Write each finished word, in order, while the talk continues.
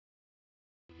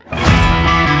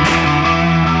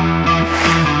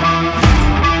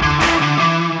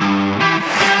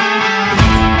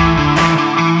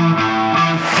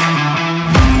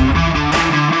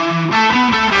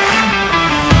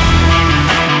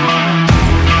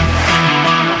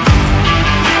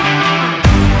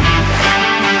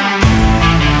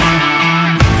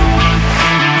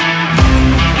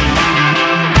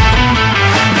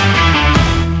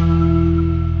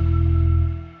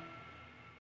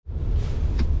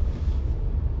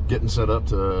getting set up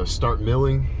to start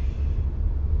milling,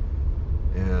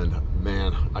 and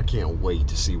man, I can't wait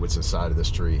to see what's inside of this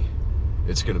tree.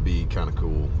 It's going to be kind of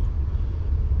cool.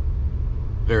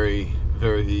 Very,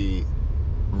 very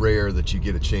rare that you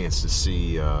get a chance to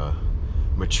see a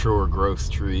mature growth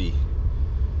tree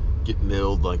get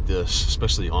milled like this,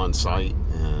 especially on site.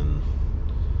 And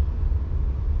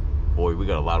boy, we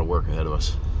got a lot of work ahead of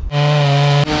us.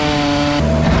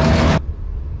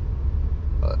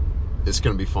 But it's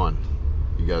going to be fun.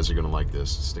 You guys are going to like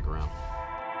this. Stick around.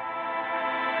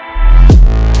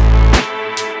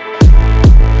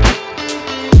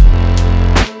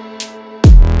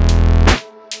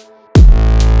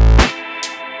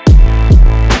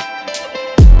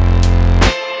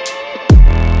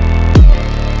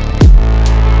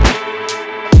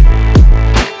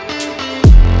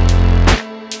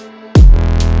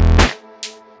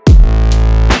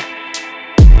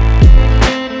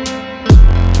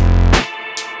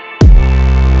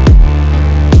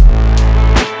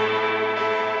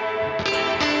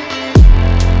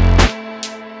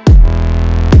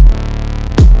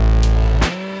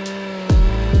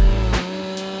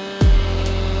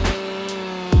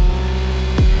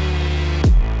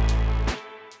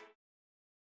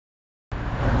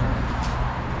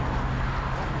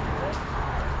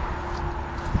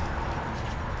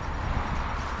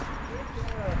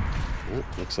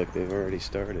 Looks like they've already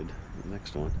started the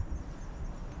next one.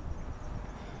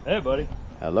 Hey, buddy.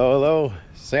 Hello, hello.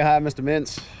 Say hi, Mr.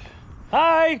 Mintz.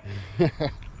 Hi.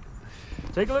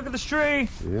 Take a look at this tree.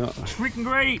 Yeah. It's freaking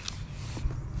great.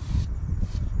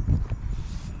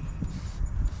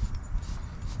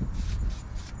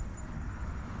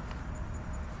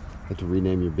 Have to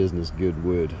rename your business Good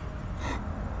Wood.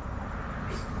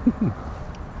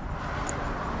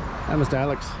 Hi, Mr.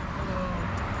 Alex.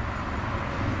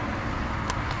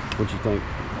 What you think?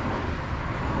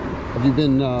 Have you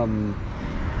been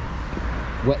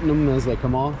wetting them as they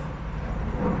come off?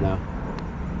 No.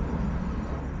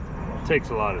 It takes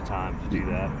a lot of time to do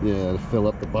that. Yeah, to fill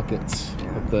up the buckets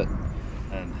with that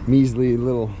And measly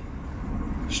little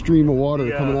stream of water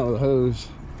coming out with a hose.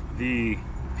 the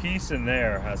piece in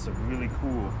there has some really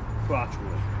cool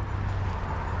crotchwood.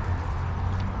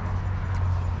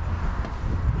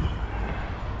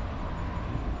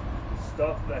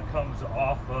 Stuff that comes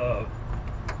off of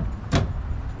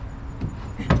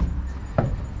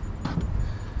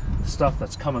stuff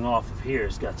that's coming off of here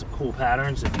has got some cool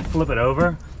patterns. If you flip it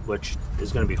over, which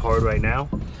is going to be hard right now,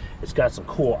 it's got some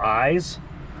cool eyes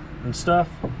and stuff,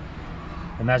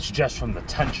 and that's just from the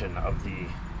tension of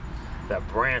that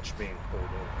branch being pulled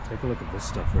in. Take a look at this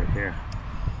stuff right here.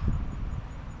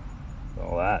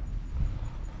 All that.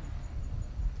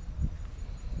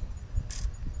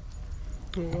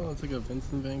 Oh, wow, it's like a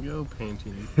Vincent van Gogh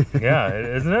painting. Yeah,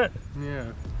 isn't it?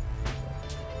 Yeah.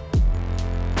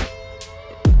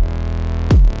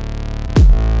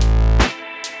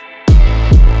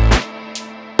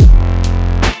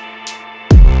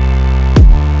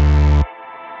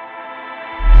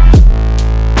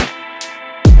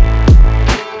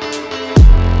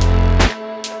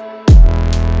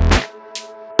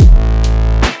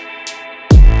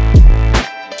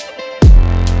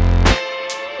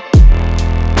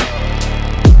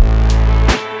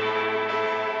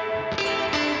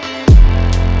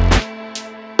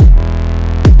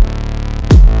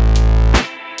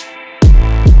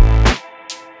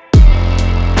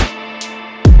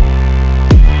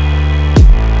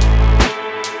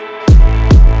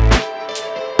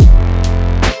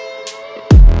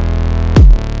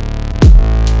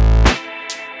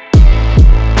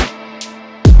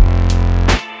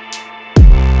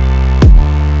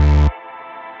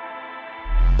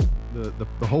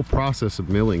 The whole process of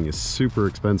milling is super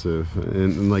expensive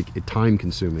and like time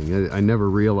consuming. I never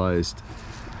realized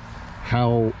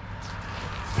how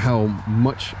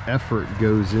much effort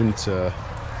goes into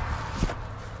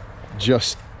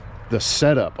just the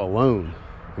setup alone.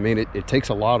 I mean, it takes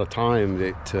a lot of time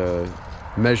to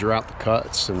measure out the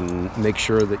cuts and make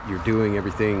sure that you're doing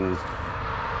everything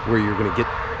where you're going to get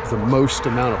the most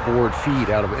amount of board feet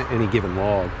out of any given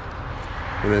log.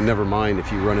 And then never mind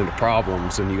if you run into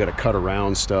problems and you got to cut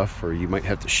around stuff, or you might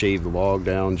have to shave the log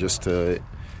down just to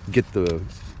get the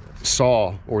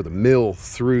saw or the mill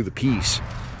through the piece.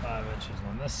 5 inches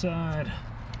on this side.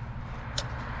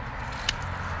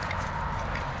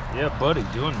 Yeah, buddy,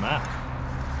 doing math.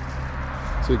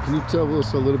 So can you tell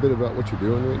us a little bit about what you're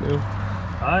doing right now?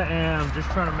 I am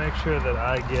just trying to make sure that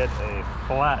I get a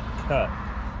flat cut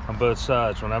on both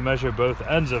sides. When I measure both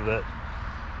ends of it,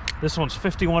 this one's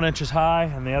 51 inches high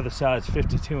and the other side's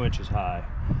 52 inches high.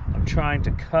 I'm trying to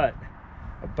cut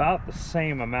about the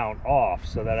same amount off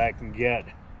so that I can get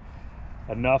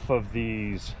enough of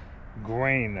these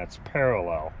grain that's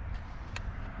parallel,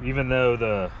 even though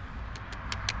the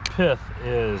pith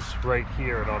is right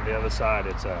here and on the other side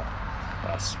it's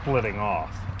a splitting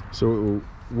off. So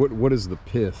what is the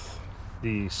pith?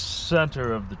 The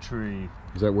center of the tree.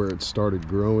 Is that where it started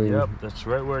growing? Yep, that's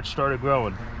right where it started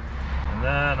growing. And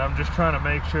then I'm just trying to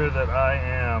make sure that I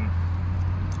am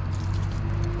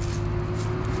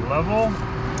level.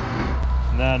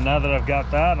 And then now that I've got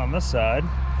that on this side,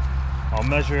 I'll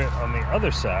measure it on the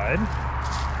other side.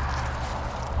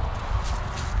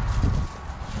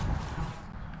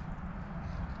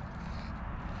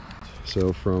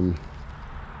 So from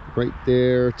right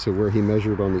there to where he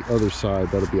measured on the other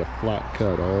side, that'll be a flat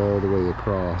cut all the way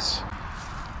across.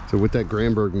 So with that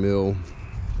Granberg mill,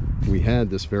 we had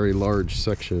this very large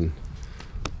section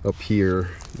up here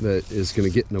that is going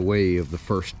to get in the way of the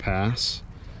first pass.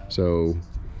 So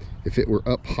if it were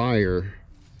up higher,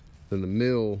 then the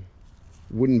mill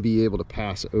wouldn't be able to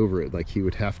pass over it. Like, he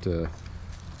would have to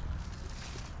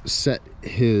set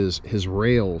his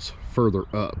rails further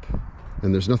up,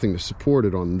 and there's nothing to support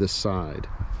it on this side.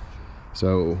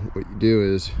 So what you do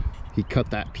is he cut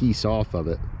that piece off of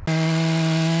it.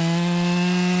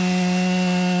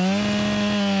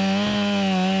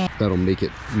 That'll make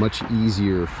it much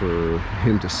easier for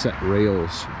him to set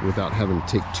rails without having to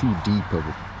take too deep of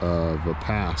a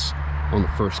pass on the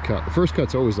first cut. The first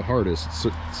cut's always the hardest,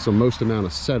 so most amount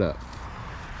of setup.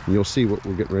 And you'll see what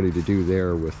we're getting ready to do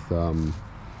there with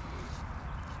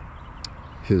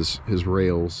his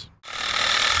rails.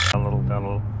 Down a little, down a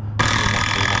little.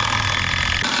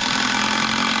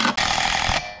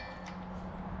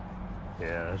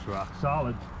 Yeah, that's rock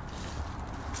solid.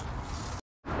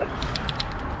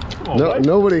 No,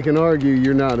 nobody can argue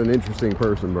you're not an interesting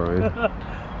person, Brian.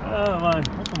 That's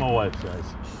what my wife says.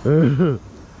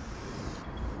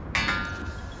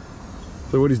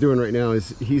 So what he's doing right now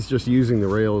is he's just using the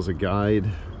rail as a guide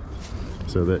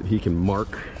so that he can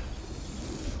mark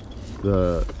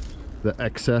the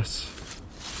excess.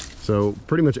 So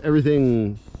pretty much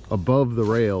everything above the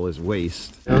rail is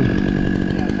waste.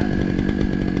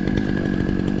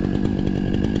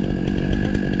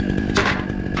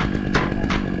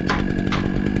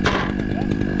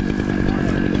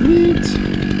 Neat.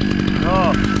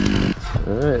 Oh.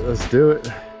 All right, let's do it.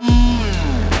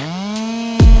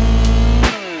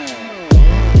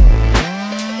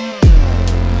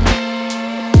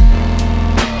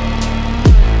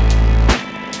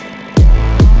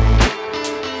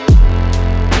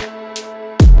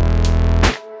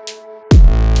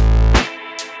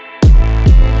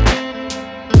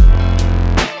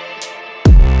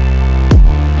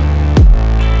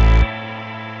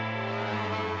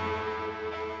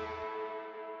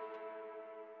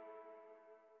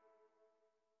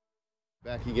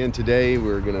 Back again today.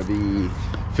 We're gonna be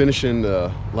finishing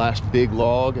the last big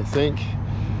log, I think,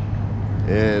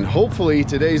 and hopefully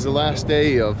today's the last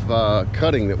day of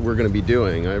cutting that we're gonna be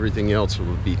doing. Everything else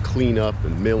will be clean up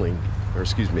and milling, or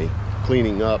excuse me,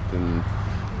 cleaning up and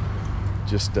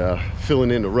just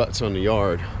filling in the ruts on the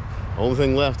yard. Only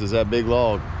thing left is that big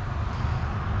log,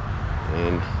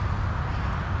 and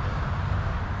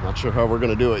not sure how we're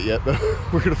gonna do it yet, but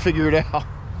we're gonna figure it out.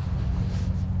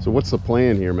 So what's the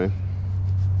plan here, man?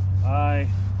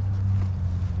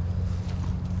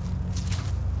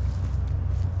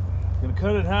 Gonna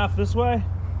cut it in half this way,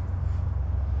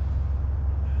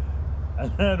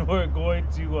 and then we're going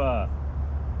to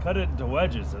cut it into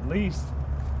wedges, at least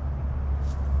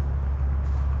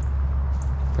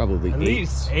Probably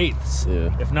eighths,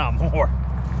 yeah, if not more.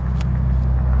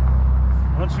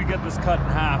 Once we get this cut in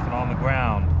half and on the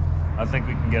ground, I think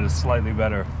we can get a slightly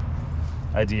better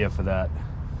idea for that.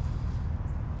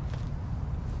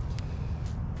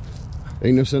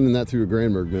 Ain't no sending that through a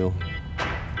Granberg mill.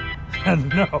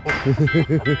 No.